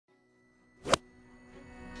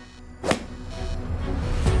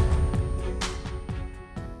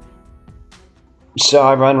So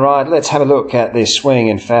everyone, right, let's have a look at this swing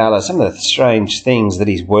and Fowler, some of the strange things that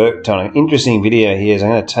he's worked on. An interesting video here is I'm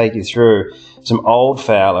going to take you through some old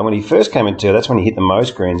Fowler. When he first came into it, that's when he hit the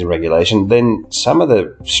most greens in regulation. Then some of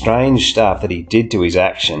the strange stuff that he did to his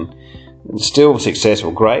action. Still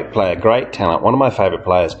successful, great player, great talent, one of my favourite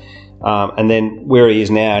players. And then where he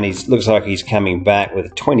is now, and he looks like he's coming back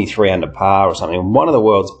with 23 under par or something. One of the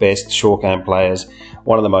world's best short game players,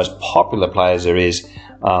 one of the most popular players there is.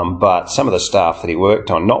 But some of the stuff that he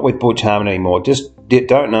worked on, not with Butch Harmon anymore, just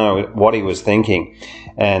don't know what he was thinking.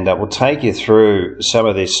 And we'll take you through some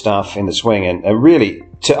of this stuff in the swing and really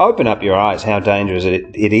to open up your eyes how dangerous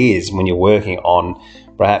it is when you're working on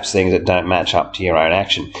perhaps things that don't match up to your own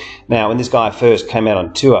action. Now, when this guy first came out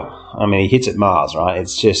on tour, I mean, he hits it miles, right?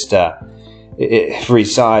 It's just, for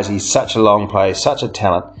his size, he's such a long player, such a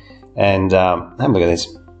talent. And have a look at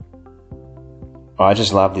this. I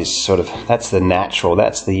just love this sort of, that's the natural,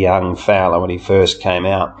 that's the young Fowler when he first came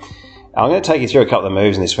out. I'm going to take you through a couple of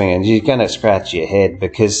moves in this swing and you're going to scratch your head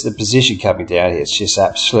because the position coming down here, it's just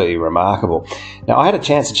absolutely remarkable. Now, I had a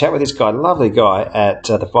chance to chat with this guy, lovely guy, at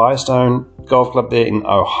the Firestone Golf Club there in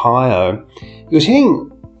Ohio. He was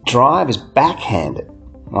hitting drivers backhanded.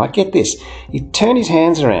 Right, get this. He turned his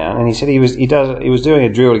hands around and he said he was doing a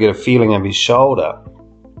drill to get a feeling of his shoulder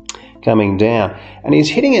coming down. And he's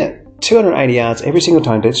hitting it 280 yards every single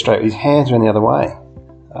time dead straight with his hands around the other way.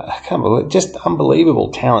 I can't believe it. Just unbelievable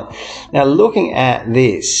talent. Now, looking at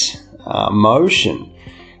this motion,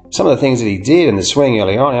 some of the things that he did in the swing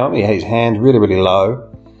early on, he had his hands really, really low.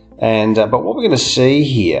 And but what we're going to see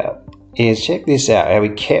here is, check this out, how he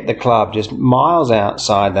kept the club just miles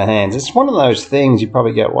outside the hands. It's one of those things you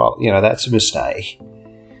probably go, well, you know, that's a mistake.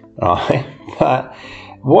 Right? But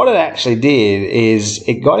what it actually did is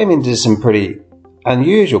it got him into some pretty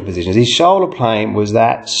unusual positions. His shoulder plane was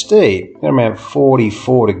that steep, around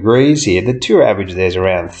 44 degrees here. The tour average there's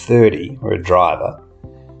around 30 for a driver,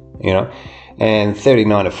 you know, and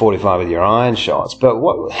 39 to 45 with your iron shots.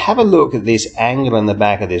 But have a look at this angle in the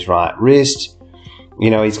back of this right wrist.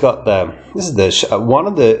 You know, he's got this is one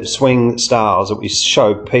of the swing styles that we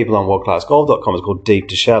show people on WorldClassGolf.com is called deep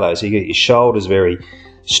to shallow. So you get your shoulders very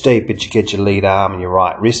steep, but you get your lead arm and your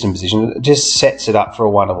right wrist in position. It just sets it up for a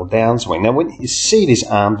wonderful downswing. Now, when you see this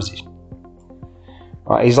arm position,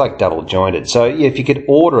 right, he's like double jointed. So yeah, if you could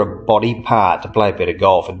order a body part to play better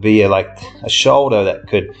golf, it'd be like a shoulder that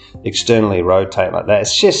could externally rotate like that.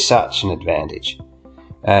 It's just such an advantage.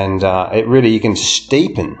 And it really, you can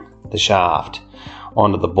steepen the shaft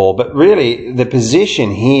onto the ball. But really, the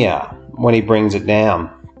position here, when he brings it down,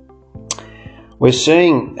 we're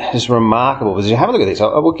seeing this remarkable position. Have a look at this.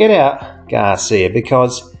 We'll get out Garcia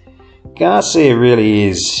because Garcia really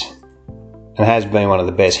is and has been one of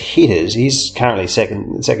the best hitters. He's currently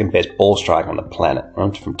second best ball striker on the planet,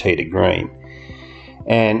 right, from tee to green.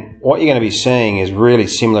 And what you're going to be seeing is really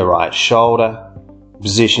similar right shoulder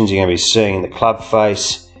positions. You're going to be seeing in the club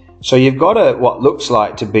face. So you've got what looks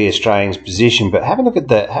like to be a strange position, but have a look at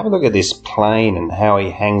this plane and how he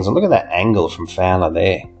hangs, and look at that angle from Fowler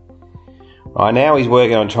there. Right, now he's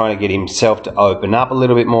working on trying to get himself to open up a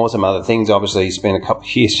little bit more. Some other things, obviously, he's spent a couple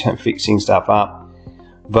of years fixing stuff up,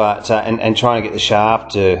 but and trying to get the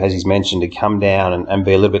shaft to, as he's mentioned, to come down and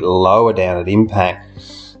be a little bit lower down at impact.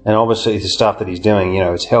 And obviously, the stuff that he's doing, you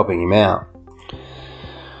know, it's helping him out.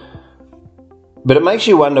 But it makes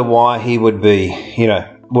you wonder why he would be, you know,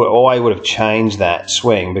 why he would have changed that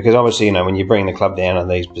swing, because obviously, you know, when you bring the club down in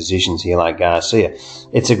these positions here like Garcia,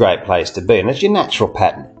 it's a great place to be, and it's your natural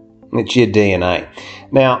pattern. It's your DNA.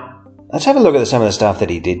 Now, let's have a look at some of the stuff that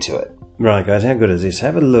he did to it. Right, guys, how good is this?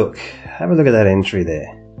 Have a look. Have a look at that entry there.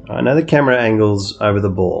 I know the camera angle's over the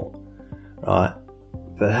ball, right?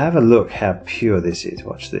 But have a look how pure this is.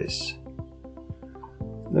 Watch this.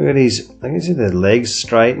 Look at his, you can see the legs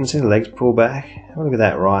straighten, see the legs pull back. Have a look at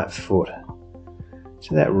that right foot.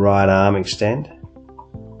 See that right arm extend?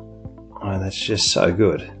 Oh, that's just so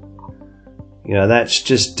good. You know, that's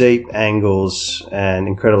just deep angles and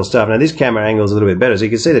incredible stuff. Now, this camera angle is a little bit better, so you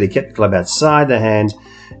can see that he kept the club outside the hand.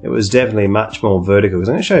 It was definitely much more vertical, because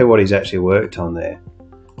I'm going to show you what he's actually worked on there.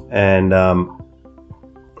 And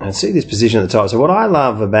see this position at the top. So what I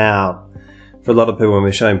love about, for a lot of people, when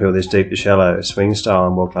we're showing people this deep to shallow swing style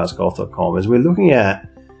on WorldClassGolf.com, is we're looking at,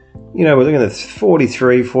 you know, we're looking at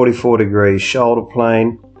 43, 44 degrees shoulder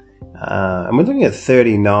plane. And we're looking at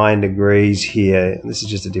 39 degrees here. This is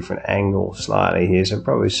just a different angle slightly here, so I'm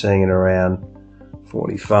probably seeing it around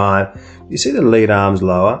 45. You see the lead arm's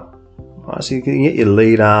lower, right? So you can get your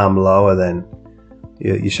lead arm lower than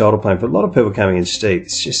your shoulder plane. For a lot of people coming in steep,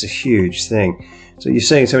 it's just a huge thing. So you're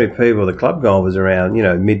seeing so many people, the club golfers, around, you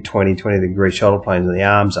know, mid 20 degree shoulder planes and the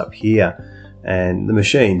arms up here. and the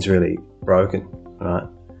machine's really broken, right?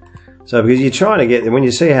 So because you're trying to get, when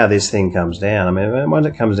you see how this thing comes down, I mean, once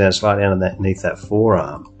it comes down slightly underneath that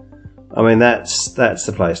forearm, I mean, that's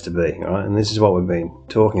the place to be, right? And this is what we've been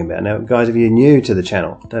talking about. Now, guys, if you're new to the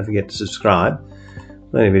channel, don't forget to subscribe.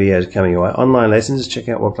 Plenty of videos coming your way. Online lessons, check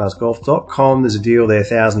out WorldClassGolf.com. There's a deal there,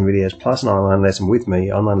 1,000 videos plus an online lesson with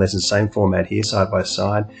me. Online lessons, same format here, side by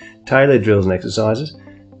side. Tailored drills and exercises.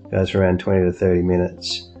 Goes for around 20 to 30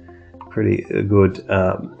 minutes. Pretty good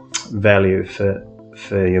value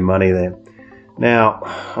for your money there. Now,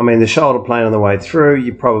 I mean, the shoulder plane on the way through,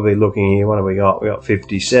 you're probably looking here, what have we got? We got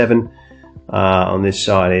 57 on this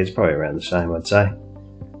side here. It's probably around the same, I'd say.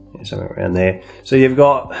 Yeah, somewhere around there. So you've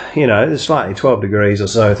got, you know, there's slightly 12 degrees or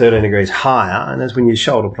so, 13 degrees higher, and that's when your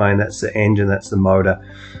shoulder plane, that's the engine, that's the motor.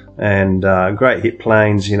 And great hip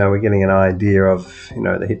planes, you know, we're getting an idea of, you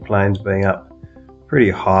know, the hip planes being up pretty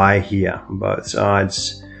high here on both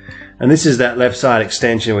sides. And this is that left side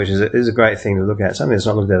extension, which is a great thing to look at. Something that's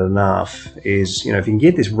not looked at enough is, you know, if you can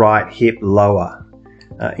get this right hip lower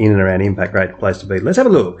in and around impact, great place to be. Let's have a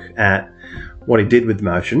look at what he did with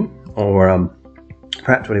motion, or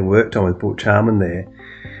perhaps what he worked on with Bull Charman there.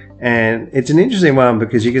 And it's an interesting one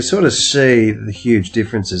because you can sort of see the huge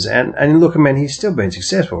differences. And look, I mean, he's still been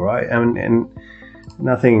successful, right? And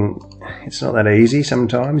nothing, it's not that easy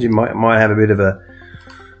sometimes. You might have a bit of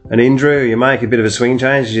an injury, or you make a bit of a swing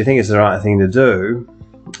change because you think it's the right thing to do.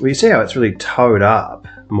 Well, you see how it's really towed up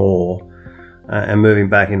more and moving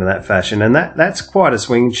back into that fashion. And that's quite a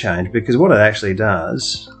swing change, because what it actually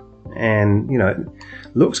does, and, you know, it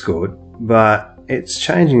looks good, but it's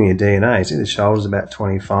changing your DNA. See, the shoulder's about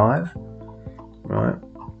 25, right?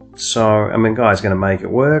 So, I mean, guy's going to make it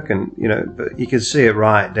work, and, you know, but you can see it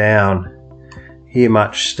right down here,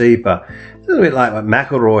 much steeper. It's a little bit like what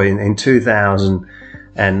McIlroy in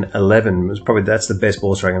 2011 was probably, that's the best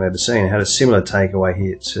ball striking I've ever seen. It had a similar takeaway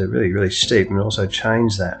here. It's really, really steep, and also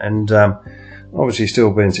changed that. And obviously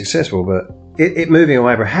still been successful, but it moving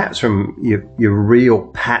away perhaps from your real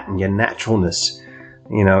pattern, your naturalness,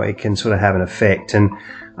 you know, it can sort of have an effect. And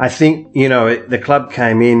I think, you know, the club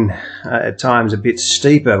came in at times a bit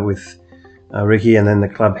steeper with Rickie, and then the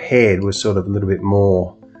club head was sort of a little bit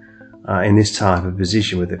more in this type of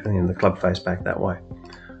position with the club face back that way.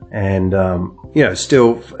 And, you know,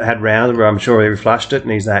 still had rounds where I'm sure he flushed it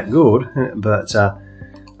and he's that good. But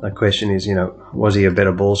the question is, you know, was he a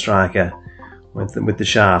better ball striker with the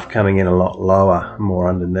shaft coming in a lot lower, more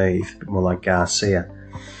underneath, a bit more like Garcia?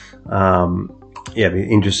 Yeah, it'd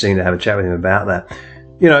be interesting to have a chat with him about that.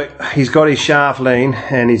 You know, he's got his shaft lean,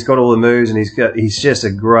 and he's got all the moves, and he's just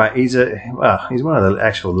a great, he's one of the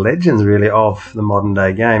actual legends really of the modern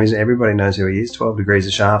day game, isn't it? Everybody knows who he is. 12 degrees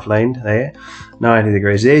of shaft lean there, 90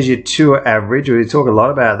 degrees. There's your tour average. We talk a lot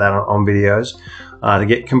about that on videos, to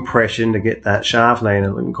get compression, to get that shaft lean,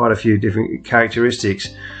 and quite a few different characteristics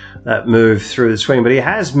that move through the swing. But he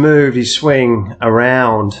has moved his swing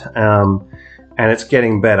around, and it's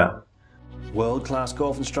getting better. World Class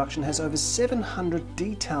Golf Instruction has over 700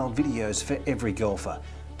 detailed videos for every golfer.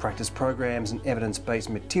 Practice programs and evidence-based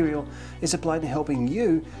material is applied to helping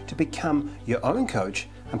you to become your own coach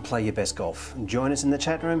and play your best golf. Join us in the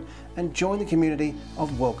chat room and join the community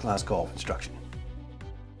of World Class Golf Instruction.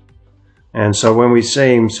 And so when we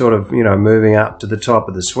see him sort of, you know, moving up to the top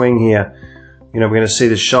of the swing here, you know, we're going to see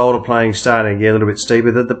the shoulder plane starting to get a little bit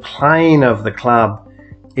steeper. The plane of the club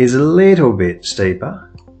is a little bit steeper.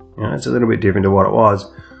 You know, it's a little bit different to what it was.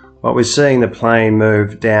 But we're seeing the plane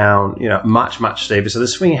move down, you know, much, much steeper. So the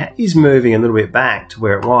swing is moving a little bit back to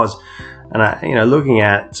where it was. And, you know, looking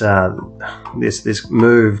at this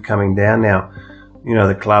move coming down now, you know,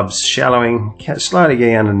 the club's shallowing, slowly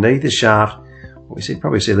getting underneath the shaft. We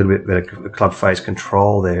probably see a little bit better club face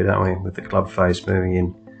control there, don't we, with the club face moving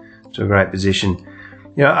in to a great position.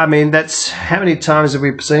 You know, I mean, that's how many times have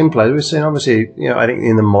we seen players? We've seen, obviously, you know, I think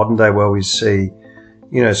in the modern day world we see,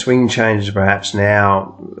 you know, swing changes perhaps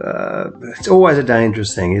now. It's always a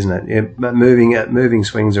dangerous thing, isn't it? Yeah, moving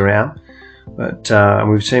swings around. But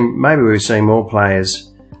maybe we've seen more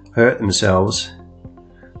players hurt themselves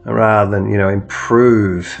rather than, you know,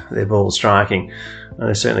 improve their ball striking. And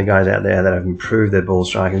there's certainly guys out there that have improved their ball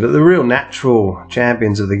striking. But the real natural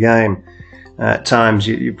champions of the game, at times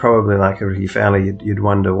you probably, like a Rickie Fowler, you'd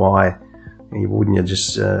wonder why. Wouldn't you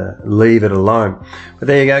just leave it alone? But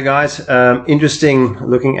there you go, guys. Interesting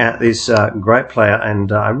looking at this great player,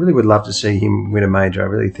 and I really would love to see him win a major. I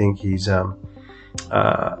really think he's one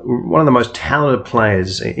of the most talented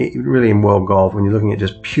players really in world golf when you're looking at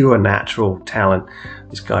just pure natural talent.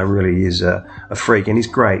 This guy really is a freak, and he's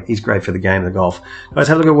great. He's great for the game of the golf. Guys,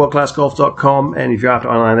 have a look at WorldClassGolf.com, and if you're after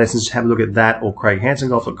online lessons, have a look at that or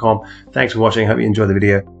CraigHansonGolf.com. Thanks for watching. I hope you enjoyed the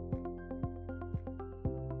video.